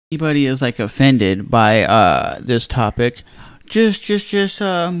Anybody is like offended by this topic, just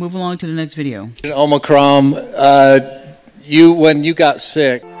move along to the next video. Omicron, when you got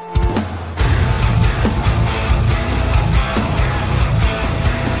sick.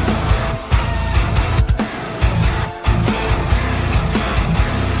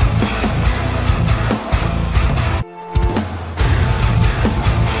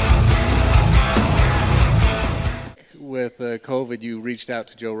 With COVID, you reached out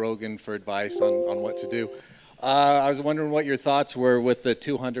to Joe Rogan for advice on what to do. I was wondering what your thoughts were with the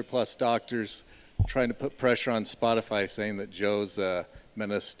 200 plus doctors trying to put pressure on Spotify, saying that Joe's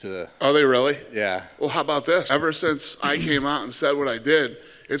menace to... Are they really? Yeah. Well, how about this? Ever since I came out and said what I did,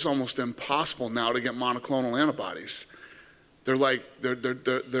 it's almost impossible now to get monoclonal antibodies.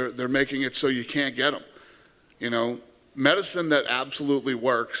 They're making it so you can't get them. You know, medicine that absolutely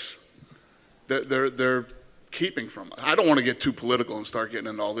works, they're keeping from us. I don't want to get too political and start getting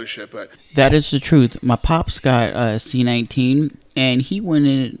into all this shit, but that is the truth. My pops got C19, and he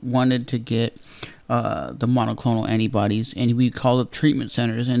wanted to get the monoclonal antibodies, and we called up treatment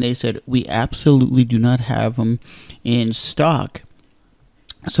centers, and they said, we absolutely do not have them in stock,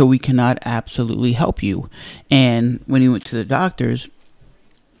 so we cannot absolutely help you. And when he went to the doctors,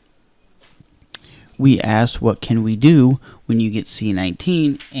 we asked, what can we do when you get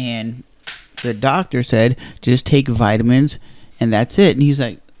C19? And the doctor said, just take vitamins, and that's it. And he's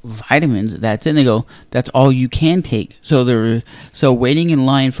like, vitamins? That's it? And they go, that's all you can take. So waiting in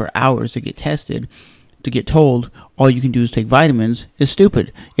line for hours to get tested, to get told all you can do is take vitamins, is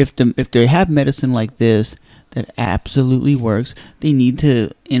stupid. If they have medicine like this that absolutely works, they need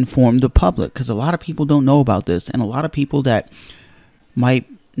to inform the public, because a lot of people don't know about this, and a lot of people that might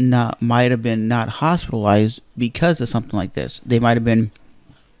have been not hospitalized because of something like this. They might have been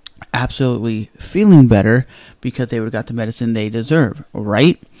absolutely feeling better because they would have got the medicine they deserve,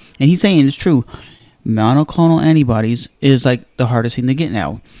 right? And he's saying it's true. Monoclonal antibodies is like the hardest thing to get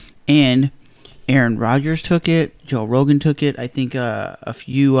now. And Aaron Rodgers took it. Joe Rogan took it. I think a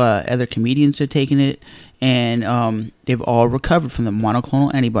few other comedians have taken it. And they've all recovered from the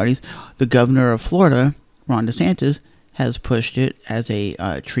monoclonal antibodies. The governor of Florida, Ron DeSantis, has pushed it as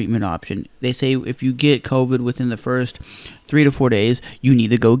a treatment option. They say if you get COVID within the first 3 to 4 days, you need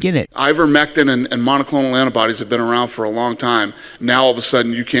to go get it. Ivermectin and monoclonal antibodies have been around for a long time. Now all of a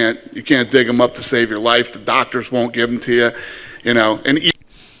sudden you can't dig them up to save your life. The doctors won't give them to you, you know. And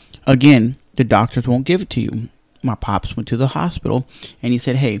again, the doctors won't give it to you. My pops went to the hospital and he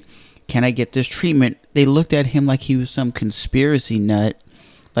said, "Hey, can I get this treatment?" They looked at him like he was some conspiracy nut.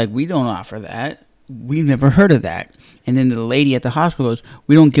 Like, we don't offer that. We've never heard of that. And then the lady at the hospital goes,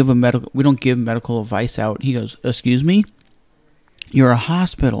 we don't give medical advice out. He goes, excuse me? You're a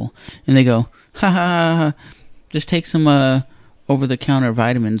hospital. And they go, ha ha ha, ha. Just take some over-the-counter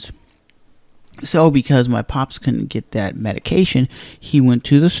vitamins. So because my pops couldn't get that medication, he went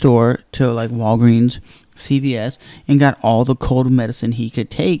to the store, to like Walgreens, CVS, and got all the cold medicine he could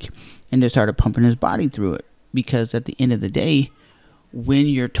take, and just started pumping his body through it. Because at the end of the day, when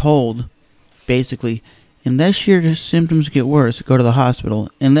you're told, basically, unless your symptoms get worse, go to the hospital.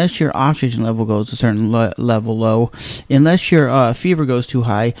 Unless your oxygen level goes a certain level low, unless your fever goes too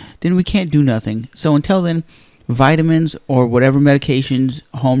high, then we can't do nothing. So until then, vitamins or whatever medications,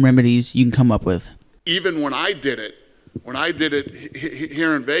 home remedies you can come up with. even when I did it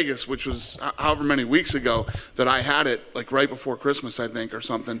here in Vegas, which was however many weeks ago that I had it, like right before Christmas, I think, or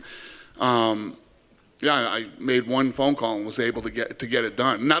something. Yeah, I made one phone call and was able to get it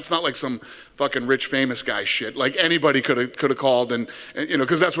done. And that's not like some fucking rich famous guy shit. Like anybody could have called and you know,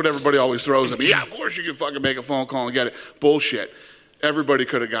 because that's what everybody always throws at me. Yeah, of course you can fucking make a phone call and get it. Bullshit. Everybody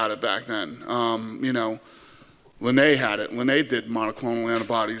could have got it back then. You know, Lene had it. Lene did monoclonal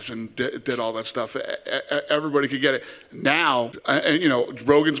antibodies and did all that stuff. Everybody could get it. Now, and you know,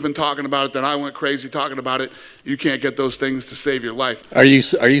 Rogan's been talking about it. Then I went crazy talking about it. You can't get those things to save your life. Are you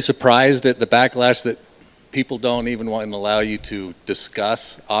surprised at the backlash that people don't even want to allow you to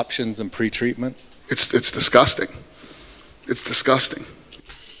discuss options and pre-treatment? It's disgusting. It's disgusting.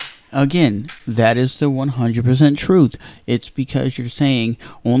 Again, that is the 100% truth. It's because you're saying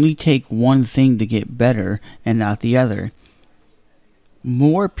only take one thing to get better and not the other.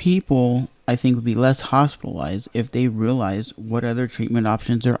 More people, I think, would be less hospitalized if they realized what other treatment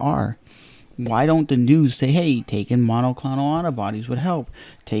options there are. Why don't the news say, hey, taking monoclonal antibodies would help.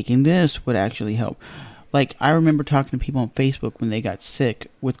 Taking this would actually help. Like, I remember talking to people on Facebook when they got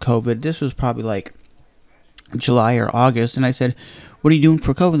sick with COVID. This was probably like July or August. And I said, what are you doing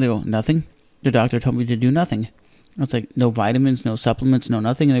for COVID? They go, nothing. The doctor told me to do nothing. I was like, no vitamins, no supplements, no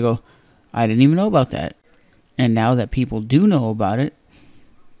nothing. And they go, I didn't even know about that. And now that people do know about it,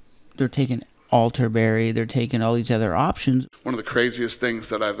 they're taking elderberry, they're taking all these other options. One of the craziest things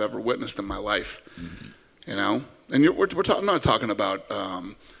that I've ever witnessed in my life, you know? And I'm not talking about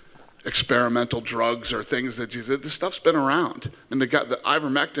experimental drugs or things that this stuff's been around. And the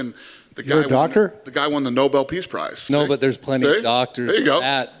ivermectin, You're a doctor? The guy won the Nobel Peace Prize. No, See? but there's plenty See? of doctors There you go.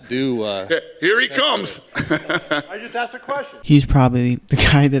 that do. Here he comes. I just asked a question. He's probably the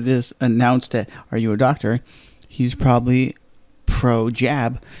guy that just announced that, are you a doctor? He's probably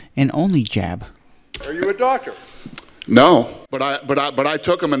pro-jab and only jab. Are you a doctor? No, but I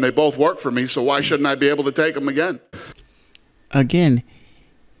took them and they both work for me, so why shouldn't I be able to take them again? Again,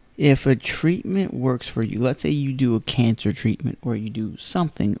 if a treatment works for you, let's say you do a cancer treatment or you do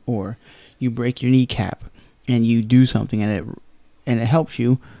something, or you break your kneecap and you do something and it helps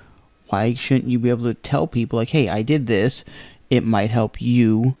you, why shouldn't you be able to tell people like, hey, I did this, it might help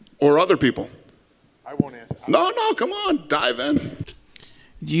you Or other people. I won't answer. No, come on, dive in.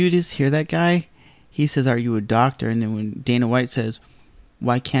 Do you just hear that guy? He says, are you a doctor? And then when Dana White says,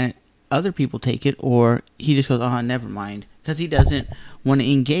 why can't other people take it? Or he just goes, never mind. Because he doesn't want to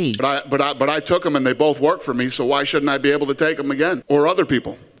engage. But I took them and they both work for me, so why shouldn't I be able to take them again? Or other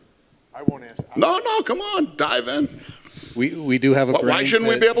people. I won't answer. No, come on, dive in. We do have a brain. Why shouldn't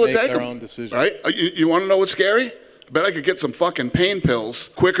we be able to take our them? own decision. Right? You want to know what's scary? I bet I could get some fucking pain pills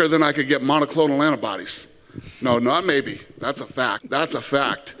quicker than I could get monoclonal antibodies. No, not maybe. That's a fact. That's a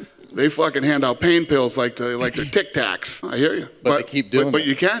fact. They fucking hand out pain pills like they're Tic Tacs. I hear you. But they keep doing But it.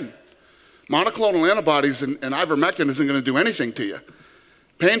 you can. Monoclonal antibodies and ivermectin isn't going to do anything to you.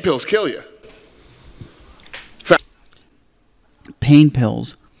 Pain pills kill you. Pain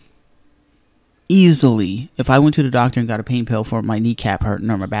pills. Easily, if I went to the doctor and got a pain pill for my kneecap hurting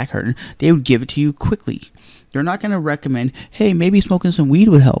or my back hurting, they would give it to you quickly. They're not going to recommend, hey, maybe smoking some weed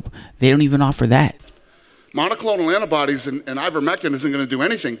would help. They don't even offer that. Monoclonal antibodies and ivermectin isn't going to do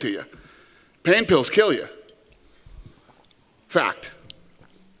anything to you. Pain pills kill you. Fact.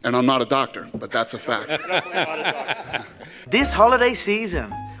 And I'm not a doctor, but that's a fact. This holiday season,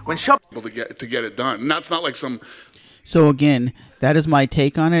 when shop To get it done. And that's not like some So again, that is my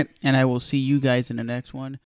take on it, and I will see you guys in the next one.